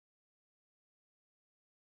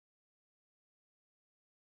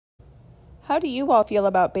How do you all feel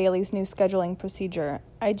about Bailey's new scheduling procedure?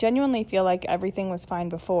 I genuinely feel like everything was fine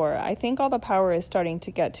before. I think all the power is starting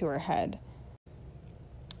to get to her head.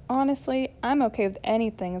 Honestly, I'm okay with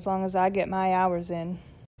anything as long as I get my hours in.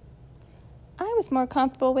 I was more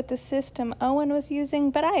comfortable with the system Owen was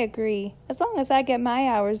using, but I agree. As long as I get my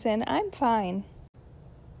hours in, I'm fine.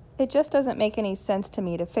 It just doesn't make any sense to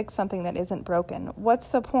me to fix something that isn't broken. What's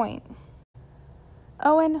the point?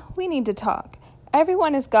 Owen, we need to talk.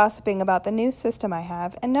 Everyone is gossiping about the new system I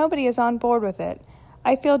have, and nobody is on board with it.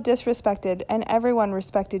 I feel disrespected, and everyone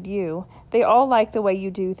respected you. They all like the way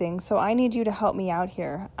you do things, so I need you to help me out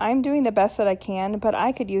here. I'm doing the best that I can, but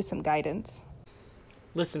I could use some guidance.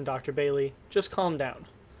 Listen, Dr. Bailey, just calm down.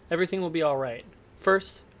 Everything will be alright.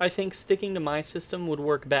 First, I think sticking to my system would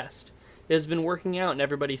work best. It has been working out and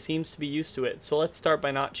everybody seems to be used to it, so let's start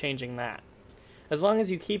by not changing that. As long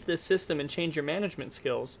as you keep this system and change your management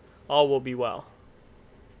skills, all will be well.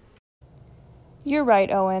 You're right,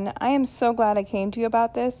 Owen. I am so glad I came to you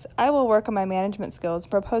about this. I will work on my management skills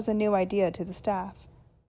and propose a new idea to the staff.